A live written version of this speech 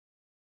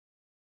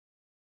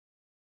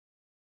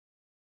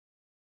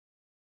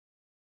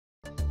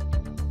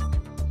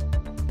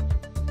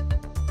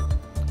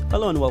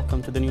Hello and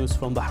welcome to the news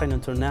from Bahrain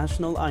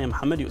International. I am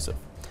Hamad Yusuf.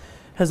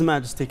 His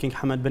Majesty King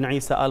Hamad bin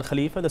Isa Al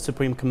Khalifa, the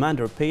Supreme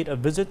Commander, paid a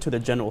visit to the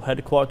general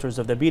headquarters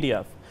of the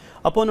BDF.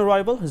 Upon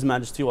arrival, His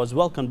Majesty was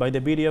welcomed by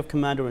the BDF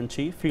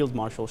Commander-in-Chief, Field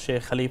Marshal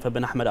Sheikh Khalifa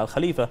bin Ahmed Al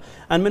Khalifa,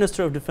 and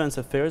Minister of Defense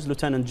Affairs,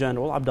 Lieutenant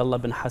General Abdullah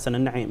bin Hassan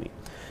Al Naimi.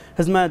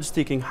 His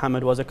Majesty King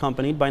Hamad was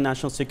accompanied by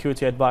National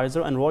Security Advisor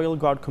and Royal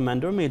Guard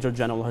Commander, Major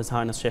General His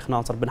Highness Sheikh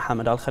Nasser bin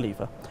Hamad Al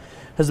Khalifa.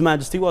 His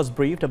Majesty was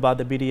briefed about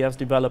the BDF's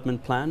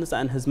development plans,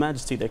 and His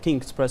Majesty the King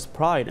expressed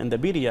pride in the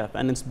BDF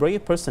and its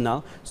brave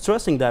personnel,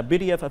 stressing that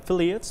BDF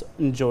affiliates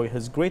enjoy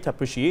his great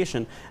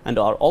appreciation and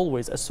are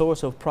always a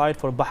source of pride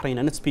for Bahrain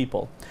and its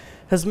people.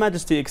 His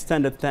Majesty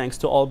extended thanks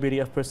to all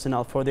BDF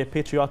personnel for their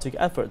patriotic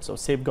efforts of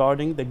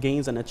safeguarding the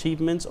gains and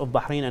achievements of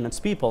Bahrain and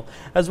its people,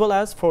 as well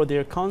as for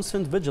their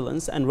constant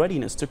vigilance and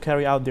readiness to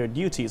carry out their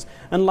duties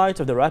in light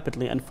of the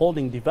rapidly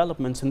unfolding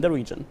developments in the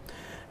region.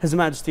 His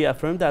Majesty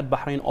affirmed that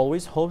Bahrain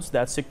always hopes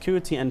that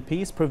security and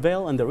peace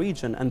prevail in the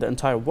region and the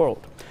entire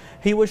world.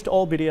 He wished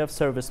all BDF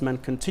servicemen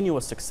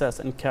continuous success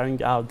in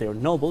carrying out their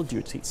noble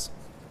duties.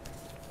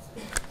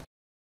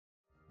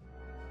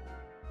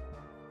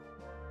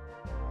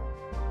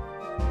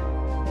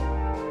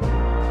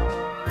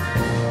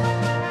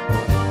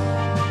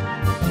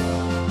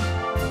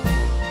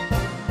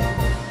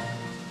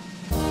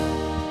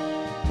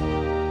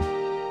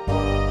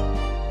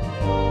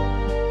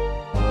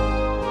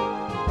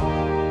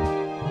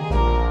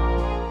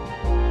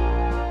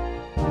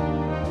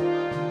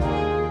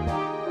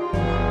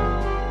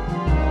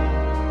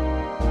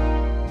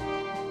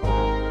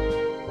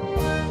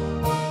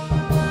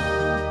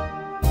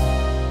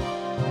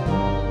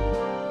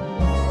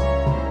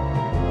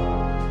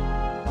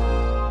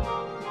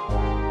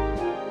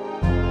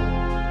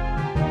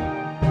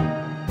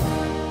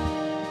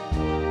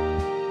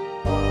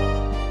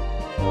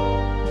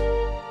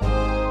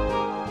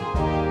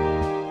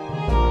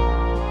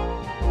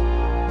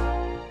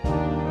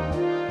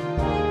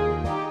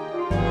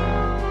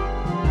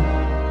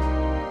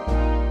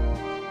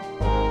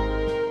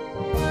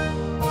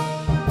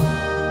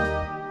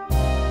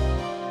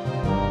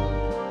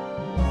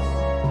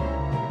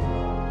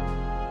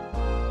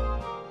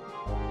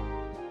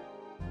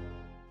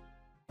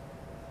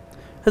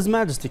 His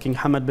Majesty King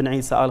Hamad bin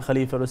Isa Al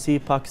Khalifa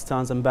received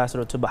Pakistan's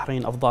ambassador to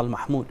Bahrain, Afdal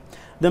Mahmood.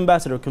 The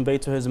ambassador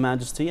conveyed to His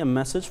Majesty a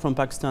message from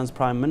Pakistan's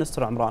Prime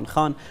Minister Imran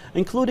Khan,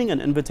 including an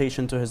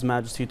invitation to His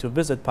Majesty to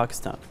visit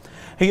Pakistan.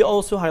 He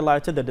also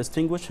highlighted the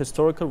distinguished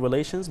historical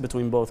relations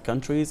between both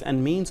countries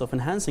and means of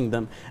enhancing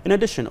them, in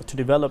addition to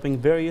developing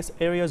various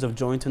areas of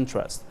joint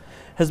interest.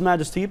 His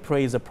Majesty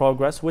praised the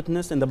progress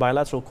witnessed in the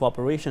bilateral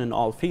cooperation in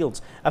all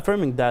fields,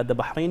 affirming that the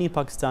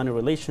Bahraini-Pakistani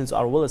relations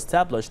are well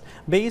established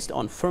based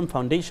on firm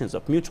foundations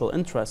of mutual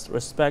interest,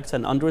 respect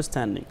and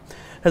understanding.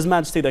 His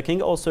Majesty the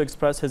King also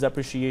expressed his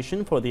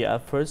appreciation for the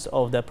efforts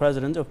of the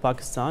President of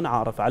Pakistan,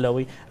 Arif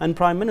Alawi, and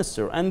Prime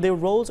Minister, and their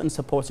roles in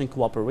supporting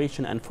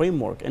cooperation and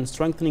framework in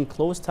strengthening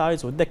close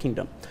ties with the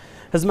Kingdom.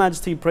 His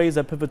Majesty praised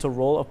the pivotal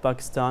role of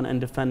Pakistan in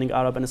defending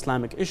Arab and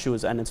Islamic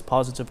issues and its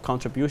positive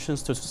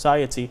contributions to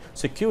society,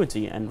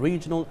 security, and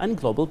regional and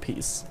global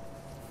peace.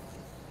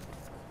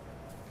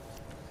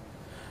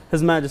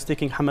 His Majesty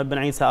King Hamad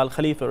bin Isa Al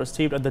Khalifa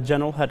received at the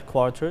General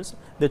Headquarters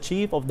the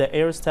Chief of the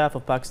Air Staff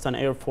of Pakistan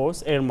Air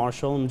Force, Air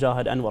Marshal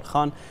Mujahid Anwar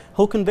Khan,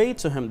 who conveyed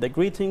to him the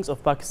greetings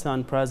of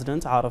Pakistan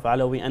President Arif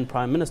Alawi and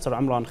Prime Minister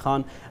Imran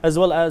Khan, as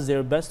well as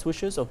their best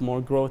wishes of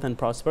more growth and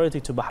prosperity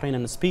to Bahrain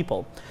and its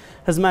people.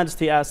 His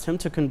Majesty asked him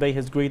to convey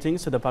his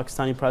greetings to the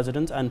Pakistani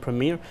President and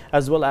Premier,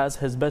 as well as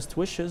his best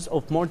wishes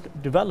of more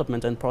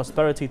development and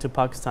prosperity to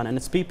Pakistan and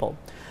its people.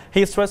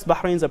 He stressed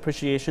Bahrain's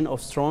appreciation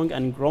of strong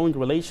and growing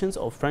relations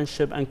of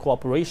friendship and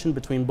cooperation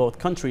between both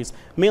countries,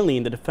 mainly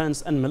in the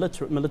defense and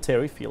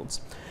military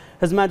fields.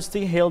 His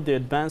Majesty hailed the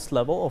advanced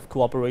level of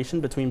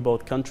cooperation between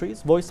both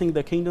countries, voicing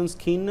the Kingdom's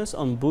keenness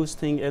on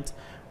boosting it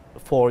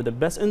for the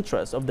best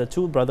interests of the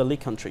two brotherly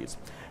countries.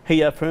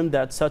 He affirmed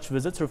that such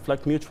visits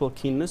reflect mutual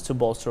keenness to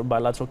bolster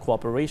bilateral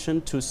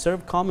cooperation to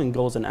serve common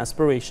goals and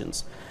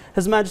aspirations.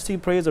 His Majesty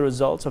praised the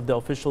results of the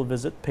official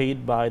visit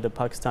paid by the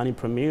Pakistani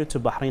Premier to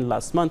Bahrain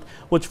last month,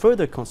 which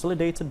further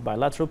consolidated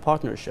bilateral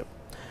partnership.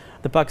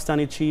 The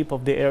Pakistani Chief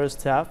of the Air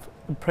Staff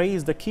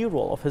praised the key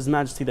role of His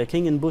Majesty the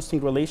King in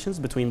boosting relations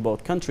between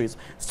both countries,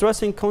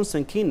 stressing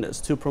constant keenness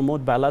to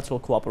promote bilateral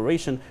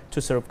cooperation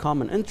to serve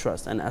common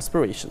interests and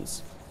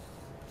aspirations.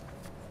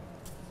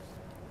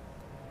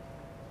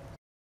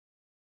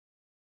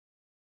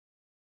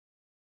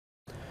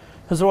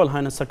 His Royal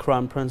Highness the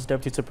Crown Prince,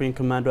 Deputy Supreme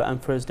Commander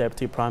and First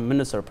Deputy Prime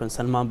Minister Prince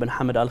Salman bin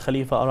Hamad Al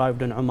Khalifa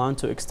arrived in Oman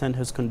to extend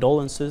his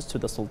condolences to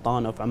the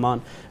Sultan of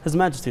Oman, His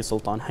Majesty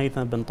Sultan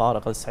Haytham bin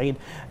Tariq Al Said,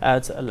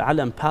 at Al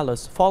Alam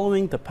Palace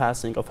following the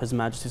passing of His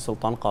Majesty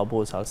Sultan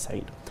Qaboos Al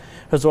Said.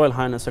 His Royal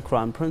Highness the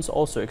Crown Prince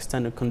also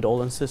extended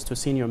condolences to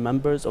senior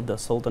members of the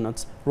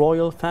Sultanate's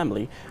royal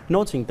family,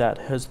 noting that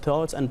his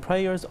thoughts and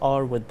prayers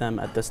are with them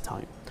at this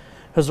time.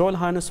 His Royal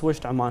Highness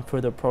wished Oman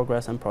further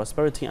progress and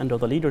prosperity under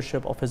the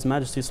leadership of His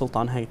Majesty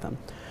Sultan Haytham.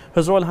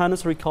 His Royal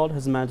Highness recalled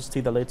His Majesty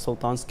the late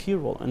Sultan's key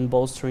role in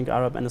bolstering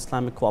Arab and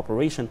Islamic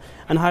cooperation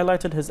and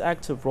highlighted his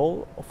active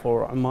role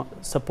for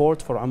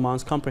support for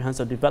Oman's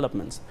comprehensive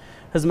developments.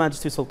 His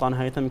Majesty Sultan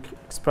Haytham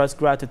expressed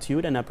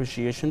gratitude and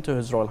appreciation to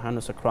His Royal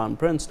Highness the Crown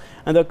Prince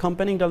and the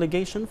accompanying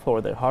delegation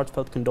for their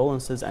heartfelt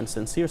condolences and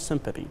sincere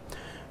sympathy.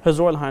 His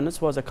Royal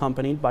Highness was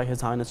accompanied by His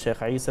Highness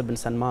Sheikh Isa bin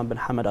Salman bin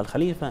Hamad Al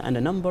Khalifa and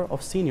a number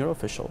of senior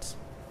officials.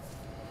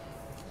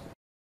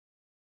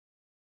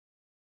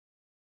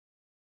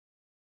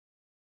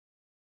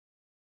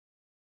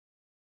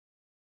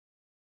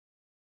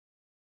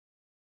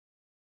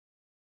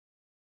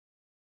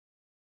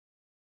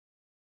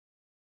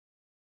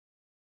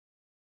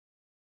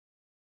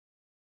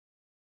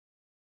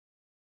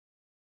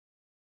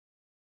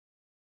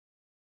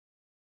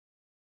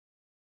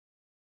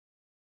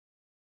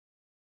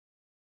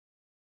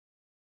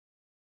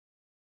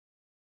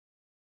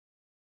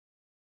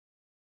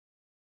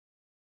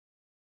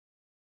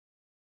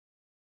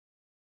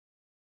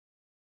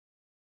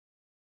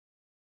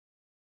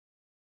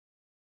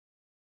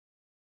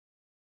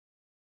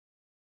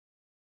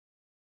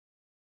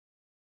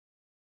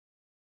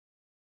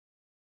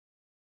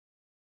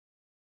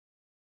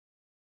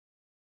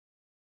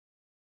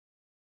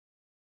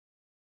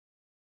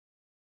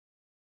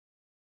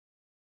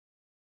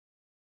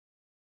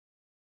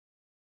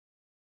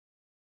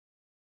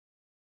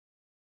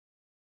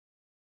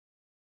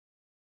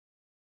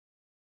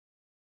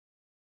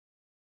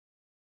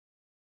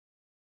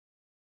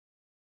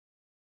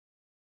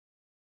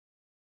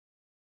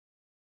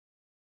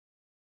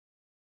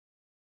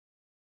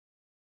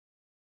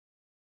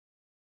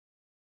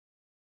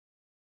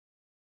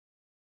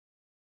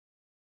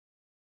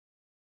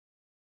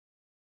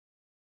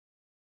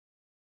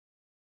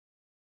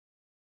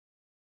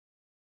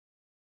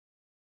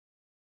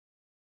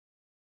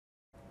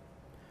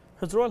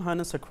 His Royal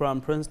Highness the Crown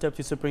Prince,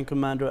 Deputy Supreme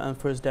Commander and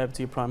First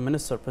Deputy Prime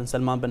Minister Prince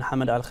Salman bin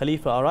Hamad Al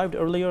Khalifa arrived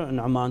earlier in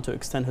Oman to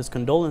extend his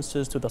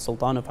condolences to the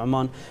Sultan of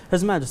Oman,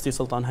 His Majesty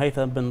Sultan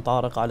Haytham bin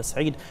Tariq Al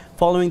Said,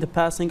 following the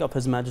passing of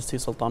His Majesty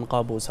Sultan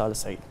Qaboos Al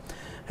Said.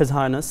 His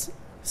Highness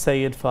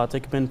Sayyid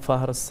Fatih bin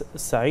Fahr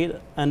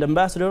Said and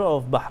Ambassador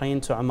of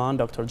Bahrain to Oman,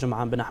 Dr.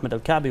 Jum'an bin Ahmed Al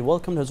Kabi,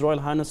 welcomed His Royal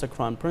Highness the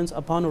Crown Prince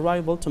upon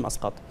arrival to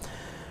Muscat.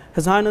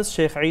 His Highness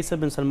Sheikh Isa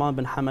bin Salman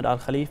bin Hamad Al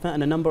Khalifa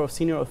and a number of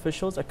senior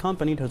officials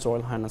accompanied His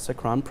Royal Highness the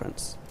Crown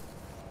Prince.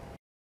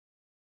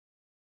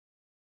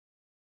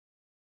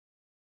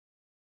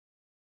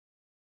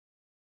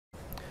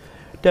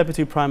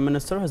 Deputy Prime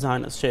Minister His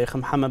Highness Sheikh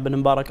Mohammed bin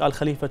Mubarak Al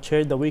Khalifa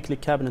chaired the weekly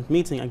cabinet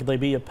meeting at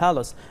Gdaybiya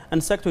Palace,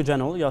 and Secretary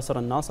General Yasser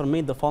Al Nasser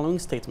made the following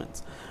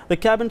statements. The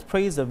cabinet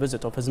praised the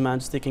visit of His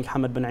Majesty King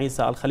Hamad bin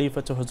Isa Al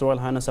Khalifa to His Royal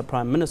Highness the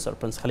Prime Minister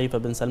Prince Khalifa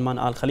bin Salman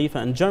Al Khalifa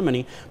in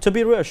Germany to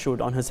be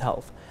reassured on his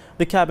health.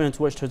 The cabinet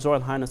wished His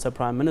Royal Highness the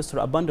Prime Minister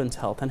abundant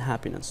health and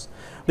happiness.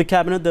 The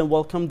cabinet then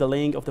welcomed the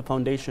laying of the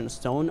foundation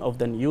stone of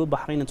the new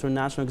Bahrain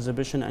International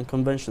Exhibition and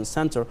Convention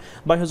Center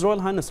by His Royal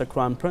Highness the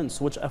Crown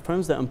Prince, which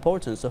affirms the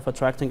importance of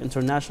attracting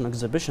international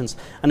exhibitions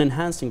and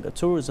enhancing the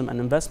tourism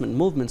and investment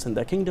movements in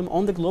the kingdom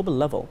on the global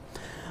level.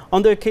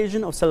 On the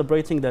occasion of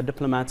celebrating the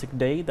diplomatic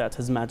day that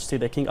His Majesty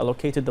the King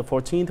allocated the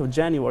 14th of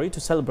January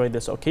to celebrate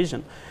this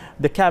occasion,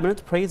 the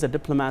cabinet praised the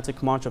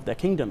diplomatic march of the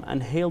kingdom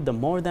and hailed the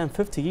more than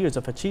 50 years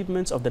of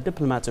achievements of the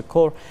diplomatic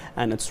corps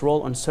and its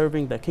role on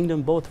serving the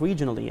kingdom both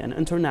regionally and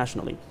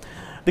internationally.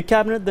 The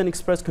cabinet then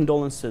expressed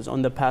condolences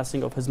on the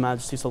passing of His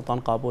Majesty Sultan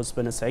Qaboos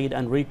bin Said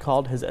and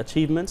recalled his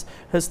achievements,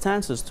 his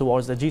stances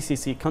towards the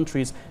GCC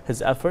countries,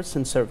 his efforts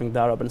in serving the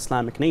Arab and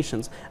Islamic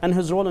nations, and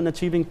his role in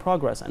achieving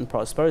progress and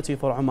prosperity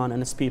for Oman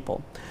and its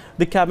people.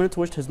 The cabinet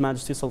wished His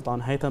Majesty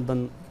Sultan Haytham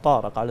bin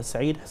Tariq Al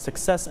Said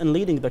success in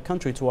leading the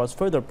country towards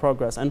further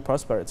progress and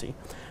prosperity.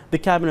 The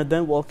cabinet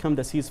then welcomed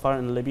the ceasefire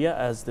in Libya,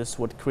 as this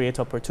would create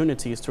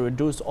opportunities to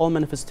reduce all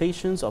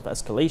manifestations of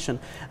escalation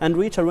and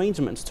reach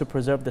arrangements to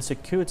preserve the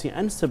security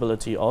and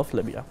stability of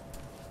Libya.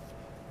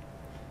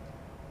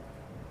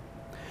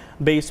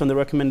 Based on the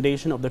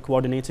recommendation of the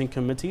Coordinating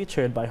Committee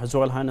chaired by His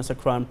Royal Highness the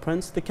Crown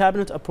Prince, the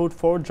Cabinet approved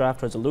 4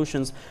 draft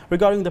resolutions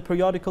regarding the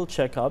periodical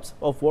checkups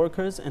of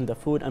workers in the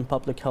food and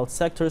public health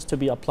sectors to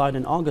be applied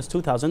in August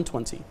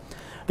 2020.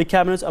 The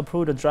Cabinet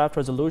approved a draft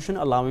resolution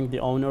allowing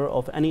the owner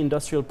of any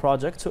industrial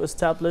project to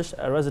establish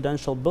a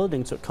residential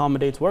building to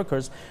accommodate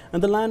workers in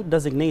the land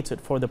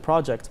designated for the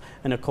project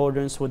in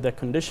accordance with the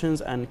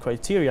conditions and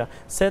criteria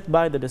set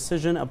by the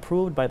decision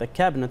approved by the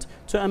Cabinet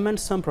to amend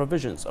some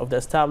provisions of the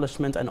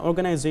Establishment and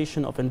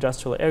Organization of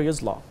Industrial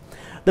Areas Law.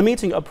 The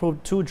meeting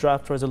approved 2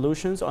 draft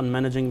resolutions on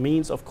managing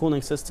means of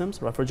cooling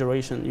systems,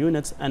 refrigeration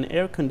units, and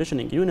air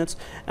conditioning units,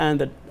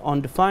 and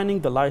on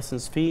defining the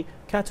license fee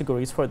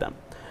categories for them.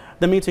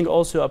 The meeting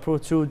also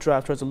approved 2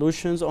 draft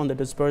resolutions on the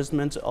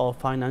disbursement of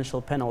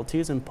financial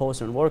penalties imposed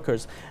on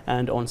workers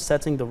and on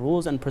setting the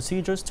rules and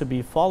procedures to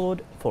be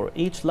followed for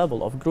each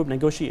level of group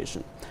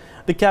negotiation.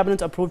 The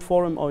Cabinet approved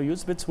 4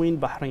 MOUs between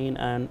Bahrain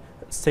and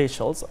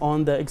Seychelles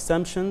on the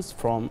exemptions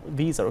from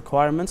visa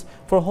requirements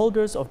for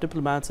holders of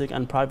diplomatic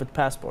and private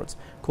passports,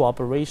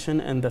 cooperation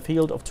in the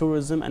field of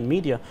tourism and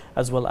media,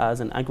 as well as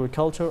in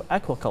agriculture,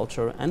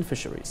 aquaculture, and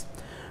fisheries.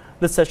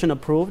 The session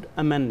approved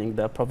amending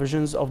the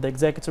provisions of the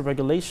executive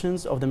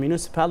regulations of the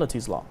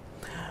municipalities law.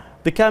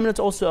 The Cabinet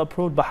also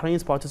approved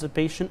Bahrain's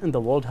participation in the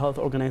World Health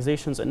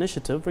Organization's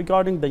initiative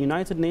regarding the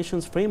United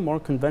Nations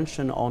Framework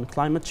Convention on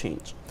Climate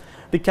Change.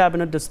 The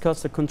Cabinet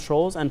discussed the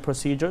controls and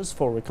procedures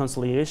for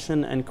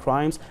reconciliation and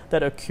crimes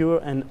that occur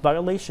in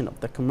violation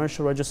of the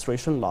commercial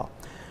registration law.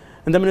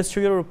 In the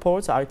ministerial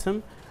reports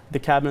item, the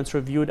Cabinet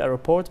reviewed a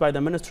report by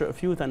the Ministry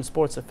of Youth and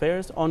Sports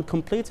Affairs on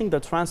completing the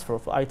transfer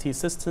of IT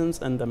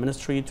systems in the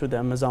ministry to the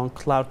Amazon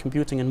cloud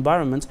computing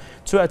environment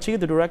to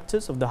achieve the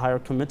directives of the Higher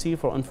Committee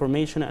for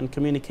Information and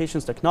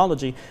Communications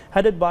Technology,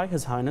 headed by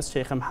His Highness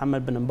Sheikh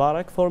Mohammed bin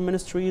Mbarak, for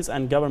ministries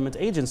and government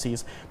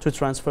agencies to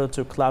transfer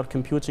to cloud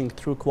computing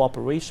through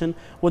cooperation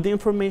with the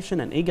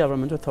Information and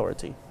E-Government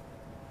Authority.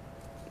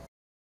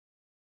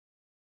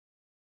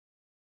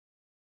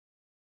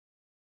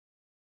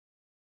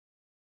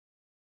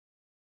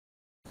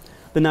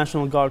 The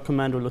National Guard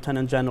Commander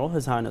Lieutenant General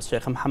His Highness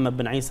Sheikh Mohammed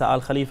bin Isa Al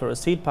Khalifa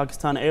received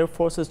Pakistan Air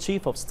Force's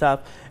Chief of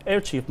Staff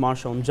Air Chief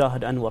Marshal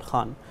Mujahid Anwar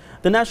Khan.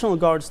 The National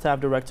Guard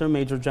Staff Director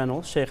Major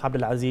General Sheikh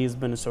Abdul Aziz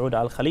bin Saud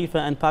Al Khalifa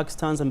and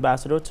Pakistan's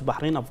Ambassador to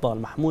Bahrain Afdal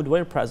Mahmood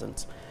were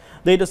present.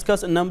 They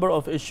discussed a number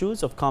of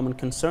issues of common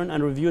concern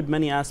and reviewed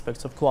many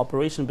aspects of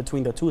cooperation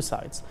between the two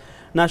sides.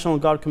 National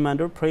Guard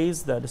Commander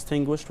praised the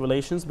distinguished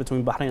relations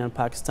between Bahrain and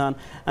Pakistan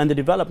and the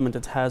development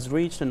it has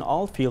reached in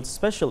all fields,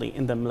 especially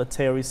in the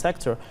military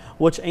sector,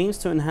 which aims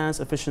to enhance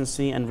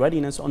efficiency and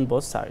readiness on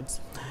both sides.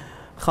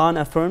 Khan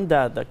affirmed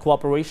that the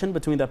cooperation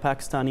between the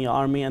Pakistani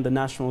Army and the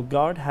National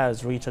Guard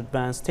has reached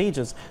advanced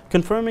stages,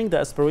 confirming the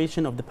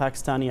aspiration of the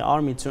Pakistani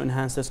Army to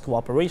enhance this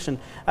cooperation,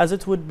 as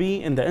it would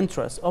be in the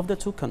interest of the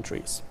two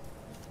countries.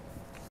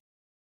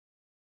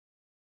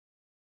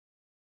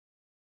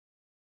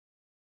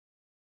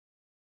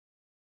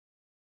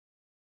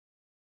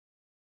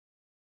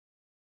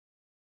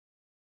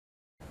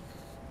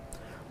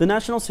 The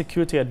National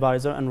Security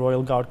Advisor and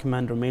Royal Guard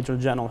Commander Major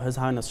General His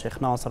Highness Sheikh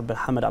Nasser bin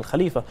Hamad Al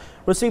Khalifa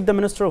received the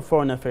Minister of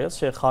Foreign Affairs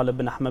Sheikh Khalid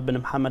bin Ahmed bin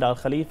Mohammed Al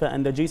Khalifa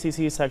and the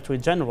GCC Secretary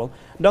General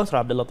Dr.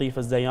 Abdul Latif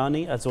Al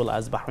Zayani, as well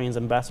as Bahrain's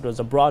ambassadors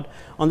abroad,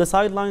 on the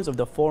sidelines of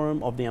the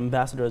Forum of the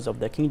Ambassadors of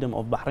the Kingdom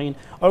of Bahrain,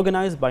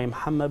 organized by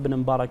Mohammed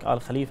bin Mbarak Al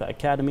Khalifa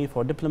Academy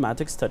for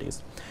Diplomatic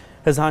Studies.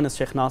 His Highness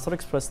Sheikh Nasser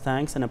expressed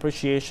thanks and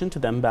appreciation to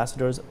the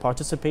ambassadors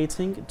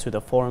participating to the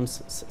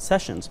forum's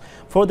sessions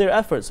for their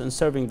efforts in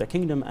serving the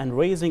kingdom and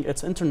raising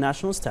its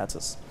international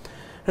status.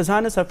 His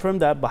Highness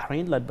affirmed that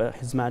Bahrain, led by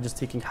His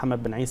Majesty King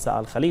Hamad bin Isa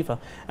Al Khalifa,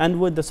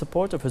 and with the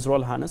support of His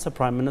Royal Highness the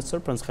Prime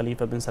Minister Prince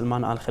Khalifa bin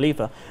Salman Al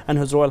Khalifa, and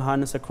His Royal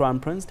Highness the Crown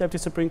Prince, Deputy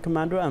Supreme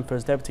Commander and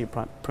First Deputy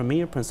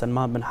Premier Prince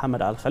Salman bin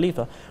Hamad Al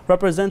Khalifa,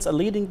 represents a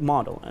leading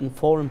model in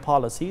foreign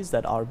policies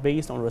that are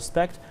based on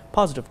respect,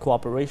 positive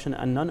cooperation,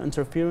 and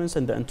non-interference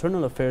in the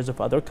internal affairs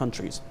of other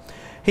countries.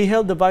 He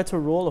held the vital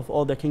role of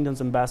all the kingdom's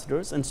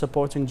ambassadors in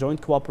supporting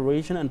joint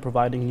cooperation and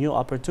providing new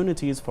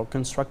opportunities for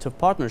constructive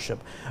partnership,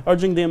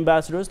 urging the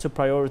ambassadors to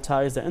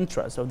prioritize the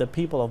interests of the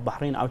people of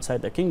Bahrain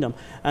outside the kingdom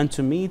and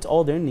to meet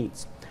all their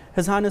needs.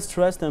 His Highness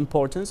stressed the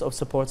importance of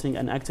supporting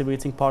and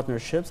activating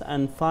partnerships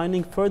and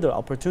finding further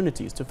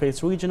opportunities to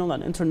face regional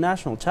and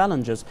international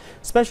challenges,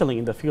 especially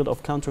in the field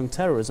of countering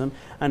terrorism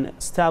and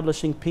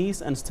establishing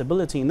peace and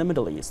stability in the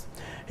Middle East.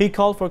 He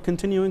called for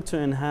continuing to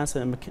enhance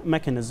the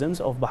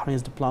mechanisms of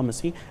Bahrain's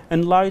diplomacy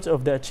in light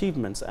of the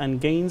achievements and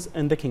gains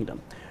in the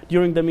kingdom.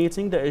 During the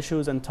meeting, the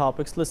issues and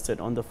topics listed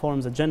on the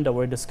forum's agenda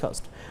were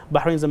discussed.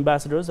 Bahrain's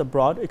ambassadors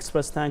abroad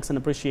expressed thanks and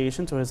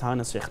appreciation to His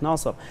Highness Sheikh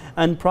Nasser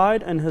and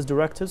pride in his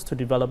directives to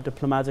develop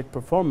diplomatic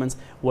performance,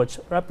 which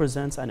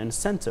represents an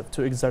incentive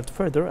to exert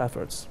further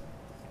efforts.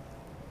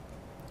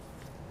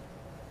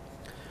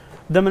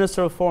 The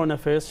Minister of Foreign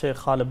Affairs Sheikh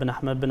Khalid bin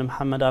Ahmed bin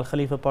Mohammed Al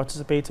Khalifa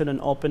participated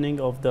in opening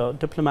of the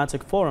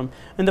diplomatic forum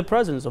in the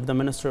presence of the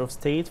Minister of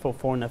State for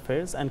Foreign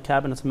Affairs and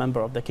Cabinet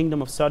Member of the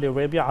Kingdom of Saudi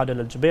Arabia Adil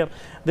Al Jubair,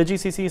 the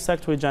GCC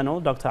Secretary General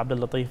Dr.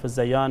 Abdul Latif Al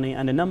Zayani,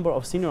 and a number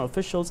of senior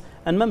officials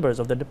and members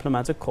of the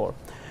diplomatic corps.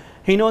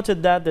 He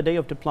noted that the Day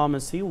of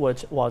Diplomacy,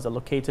 which was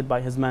allocated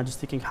by His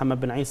Majesty King Hamad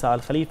bin Isa Al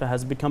Khalifa,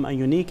 has become a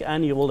unique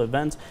annual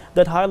event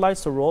that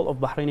highlights the role of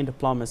Bahraini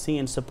diplomacy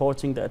in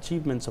supporting the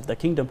achievements of the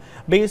kingdom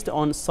based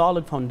on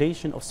solid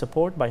foundation of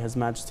support by His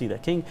Majesty the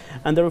King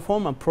and the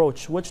reform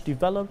approach which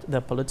developed the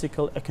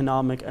political,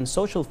 economic and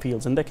social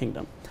fields in the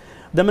kingdom.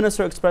 The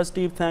Minister expressed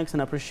deep thanks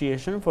and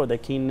appreciation for the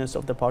keenness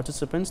of the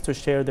participants to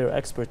share their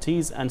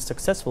expertise and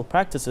successful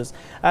practices,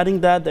 adding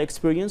that the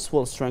experience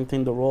will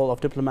strengthen the role of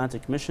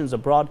diplomatic missions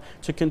abroad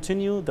to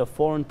continue the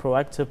foreign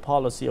proactive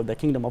policy of the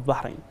Kingdom of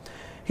Bahrain.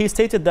 He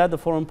stated that the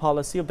foreign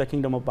policy of the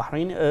Kingdom of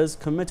Bahrain is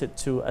committed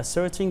to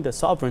asserting the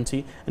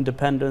sovereignty,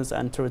 independence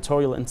and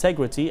territorial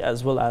integrity,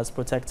 as well as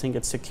protecting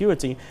its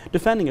security,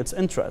 defending its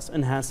interests,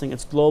 enhancing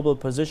its global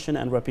position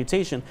and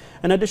reputation,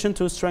 in addition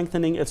to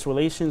strengthening its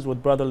relations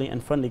with brotherly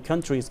and friendly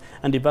countries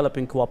and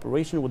developing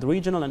cooperation with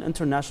regional and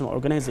international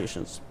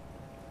organizations.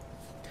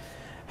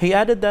 He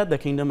added that the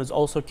kingdom is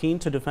also keen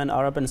to defend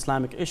Arab and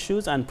Islamic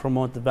issues and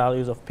promote the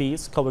values of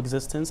peace,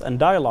 coexistence and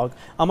dialogue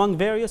among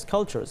various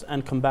cultures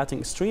and combating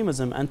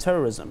extremism and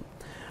terrorism.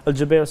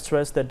 Al-Jubair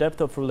stressed the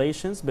depth of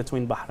relations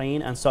between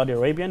Bahrain and Saudi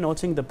Arabia,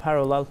 noting the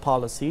parallel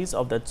policies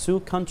of the two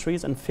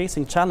countries and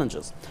facing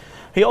challenges.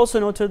 He also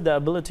noted the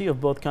ability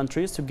of both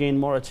countries to gain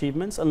more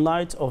achievements in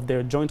light of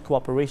their joint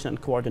cooperation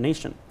and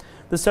coordination.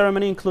 The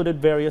ceremony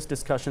included various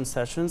discussion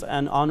sessions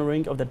and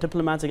honoring of the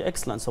Diplomatic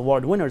Excellence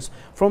Award winners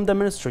from the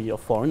Ministry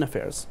of Foreign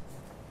Affairs.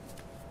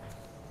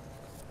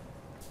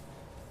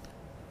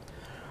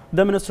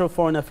 The Minister of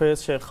Foreign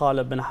Affairs, Sheikh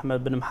Khalid bin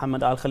Ahmed bin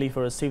Mohammed Al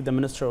Khalifa, received the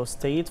Minister of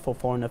State for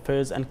Foreign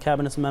Affairs and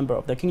Cabinet Member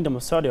of the Kingdom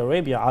of Saudi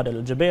Arabia, Adel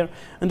Al-Jubair,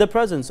 in the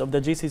presence of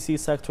the GCC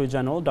Secretary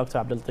General, Dr.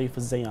 Abdul Latif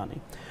Al-Zayani.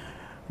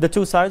 The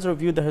two sides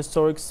reviewed the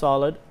historic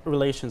solid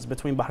relations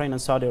between Bahrain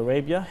and Saudi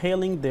Arabia,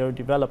 hailing their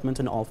development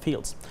in all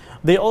fields.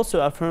 They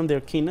also affirmed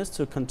their keenness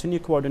to continue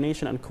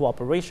coordination and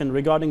cooperation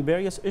regarding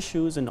various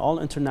issues in all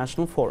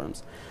international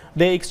forums.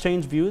 They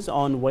exchanged views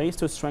on ways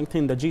to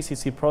strengthen the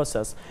GCC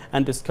process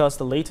and discussed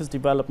the latest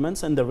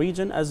developments in the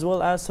region, as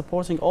well as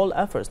supporting all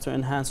efforts to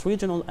enhance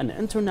regional and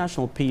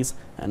international peace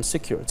and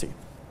security.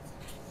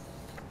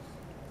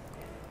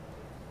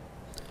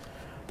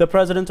 The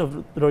President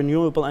of the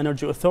Renewable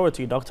Energy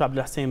Authority, Dr.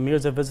 Abdul Hussein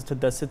Mirza, visited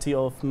the city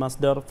of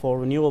Masdar for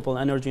renewable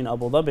energy in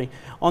Abu Dhabi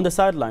on the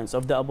sidelines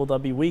of the Abu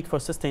Dhabi Week for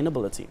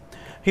Sustainability.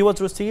 He was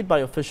received by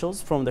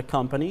officials from the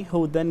company,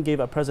 who then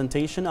gave a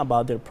presentation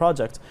about their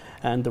project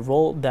and the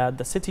role that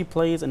the city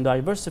plays in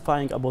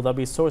diversifying Abu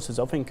Dhabi's sources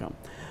of income.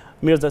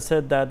 Mirza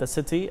said that the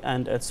city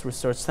and its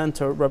research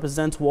center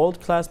represent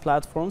world-class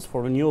platforms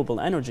for renewable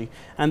energy,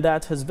 and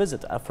that his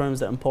visit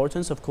affirms the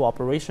importance of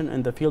cooperation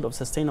in the field of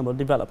sustainable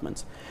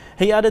development.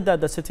 He added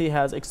that the city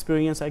has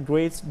experienced a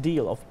great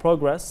deal of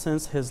progress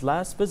since his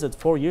last visit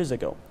 4 years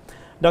ago.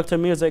 Dr.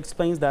 Mirza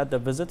explains that the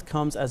visit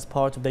comes as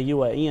part of the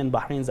UAE and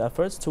Bahrain's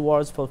efforts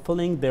towards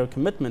fulfilling their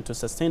commitment to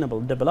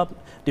sustainable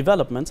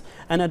development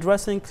and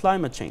addressing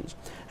climate change.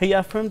 He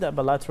affirmed that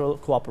bilateral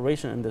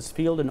cooperation in this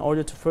field in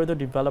order to further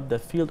develop the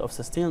field of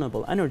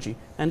sustainable energy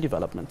and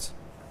development.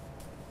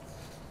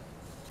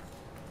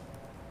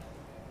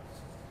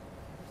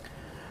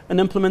 An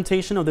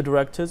implementation of the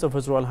directives of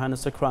His Royal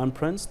Highness the Crown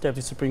Prince,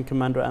 Deputy Supreme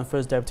Commander and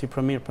First Deputy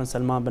Premier Prince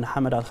Salman bin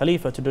Hamad Al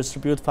Khalifa to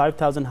distribute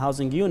 5,000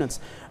 housing units.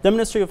 The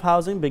Ministry of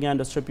Housing began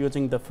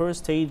distributing the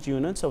first stage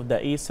units of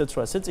the East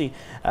Sitra city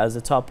as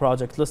the top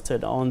project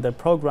listed on the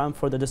program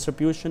for the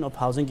distribution of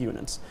housing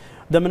units.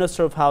 The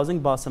Minister of Housing,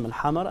 Bassem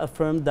Al-Hamar,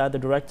 affirmed that the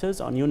directives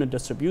on unit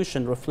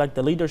distribution reflect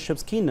the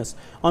leadership's keenness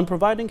on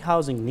providing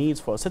housing needs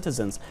for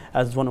citizens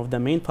as one of the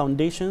main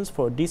foundations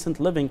for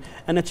decent living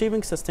and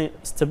achieving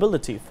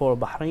stability for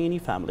Bahraini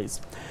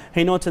families.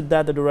 He noted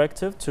that the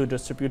directive to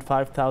distribute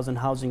 5,000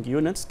 housing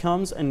units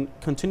comes in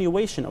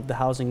continuation of the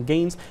housing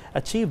gains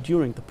achieved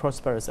during the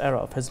prosperous era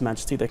of His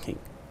Majesty the King.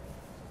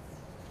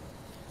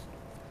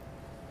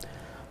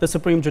 The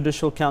Supreme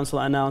Judicial Council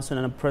announced in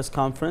a press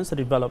conference a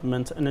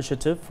development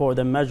initiative for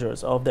the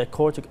measures of the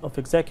Court of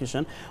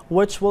Execution,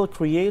 which will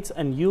create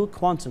a new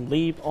quantum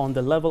leap on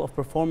the level of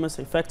performance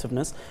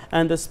effectiveness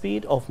and the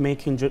speed of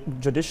making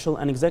judicial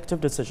and executive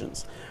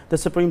decisions. The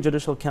Supreme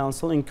Judicial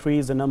Council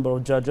increased the number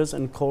of judges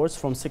in courts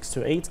from 6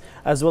 to 8,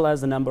 as well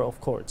as the number of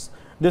courts.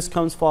 This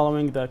comes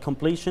following the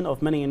completion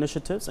of many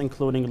initiatives,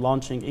 including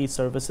launching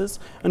e-services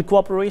in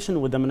cooperation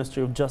with the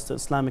Ministry of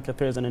Justice, Islamic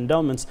Affairs and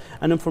Endowments,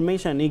 and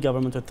Information and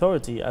E-Government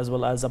Authority, as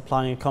well as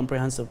applying a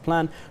comprehensive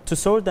plan to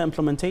sort the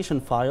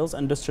implementation files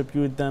and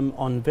distribute them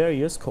on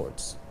various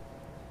courts.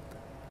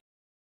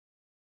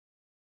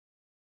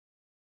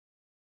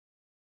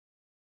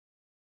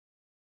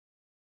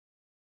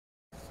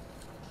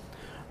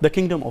 The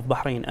Kingdom of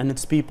Bahrain and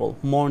its people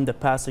mourn the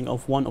passing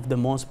of one of the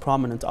most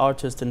prominent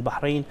artists in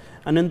Bahrain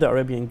and in the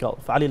Arabian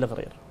Gulf, Ali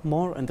Al-Ghreer.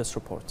 More in this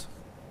report.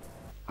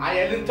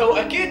 عيل انت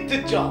واكيد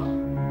تجار.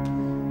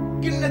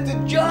 كلنا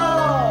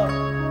تجار.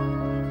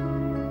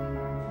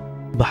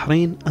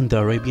 Bahrain and the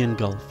Arabian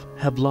Gulf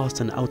have lost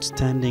an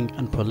outstanding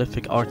and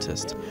prolific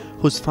artist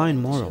whose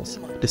fine morals,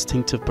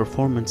 distinctive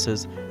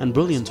performances and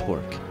brilliant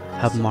work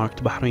have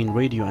marked Bahrain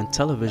radio and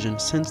television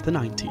since the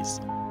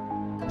 90s.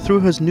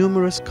 Through his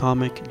numerous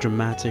comic,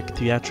 dramatic,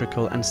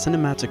 theatrical and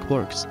cinematic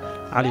works,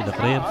 Ali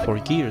Al-Ghreer, for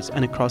years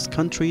and across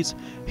countries,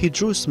 he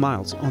drew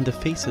smiles on the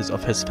faces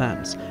of his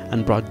fans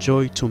and brought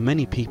joy to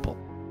many people.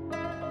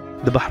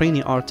 The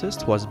Bahraini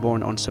artist was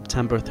born on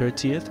September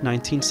 30th,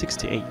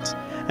 1968,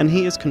 and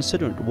he is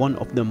considered one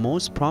of the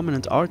most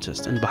prominent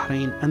artists in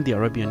Bahrain and the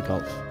Arabian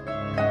Gulf.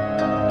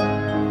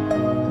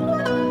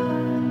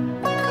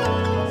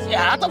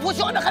 طب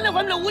وشو انا خليني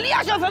افهم الاوليه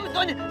عشان افهم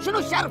الدنيا شنو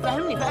الشعر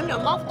فهمني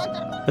الله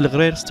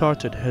الغرير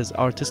started his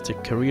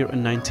artistic career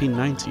in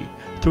 1990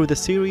 through the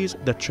series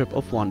The Trip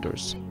of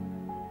Wonders.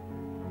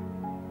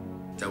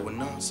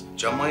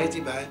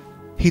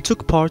 He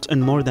took part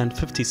in more than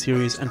 50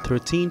 series and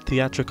 13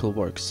 theatrical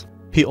works.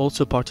 He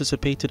also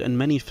participated in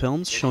many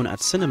films shown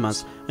at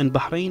cinemas in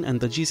Bahrain and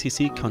the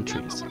GCC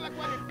countries.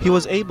 He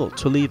was able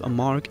to leave a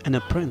mark and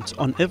a print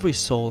on every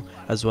soul,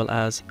 as well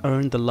as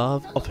earn the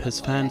love of his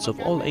fans of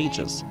all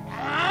ages.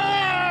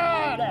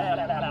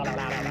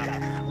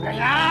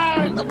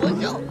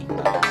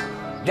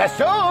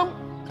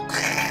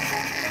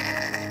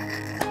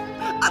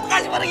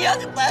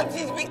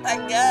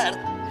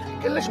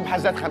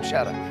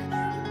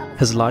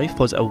 His life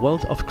was a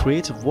wealth of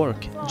creative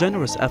work,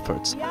 generous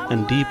efforts,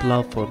 and deep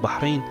love for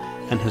Bahrain,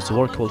 and his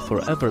work will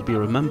forever be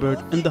remembered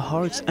in the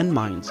hearts and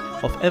minds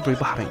of every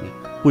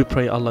Bahraini. We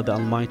pray Allah the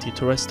Almighty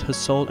to rest his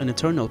soul in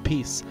eternal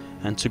peace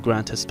and to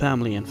grant his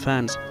family and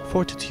fans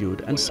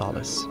fortitude and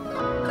solace.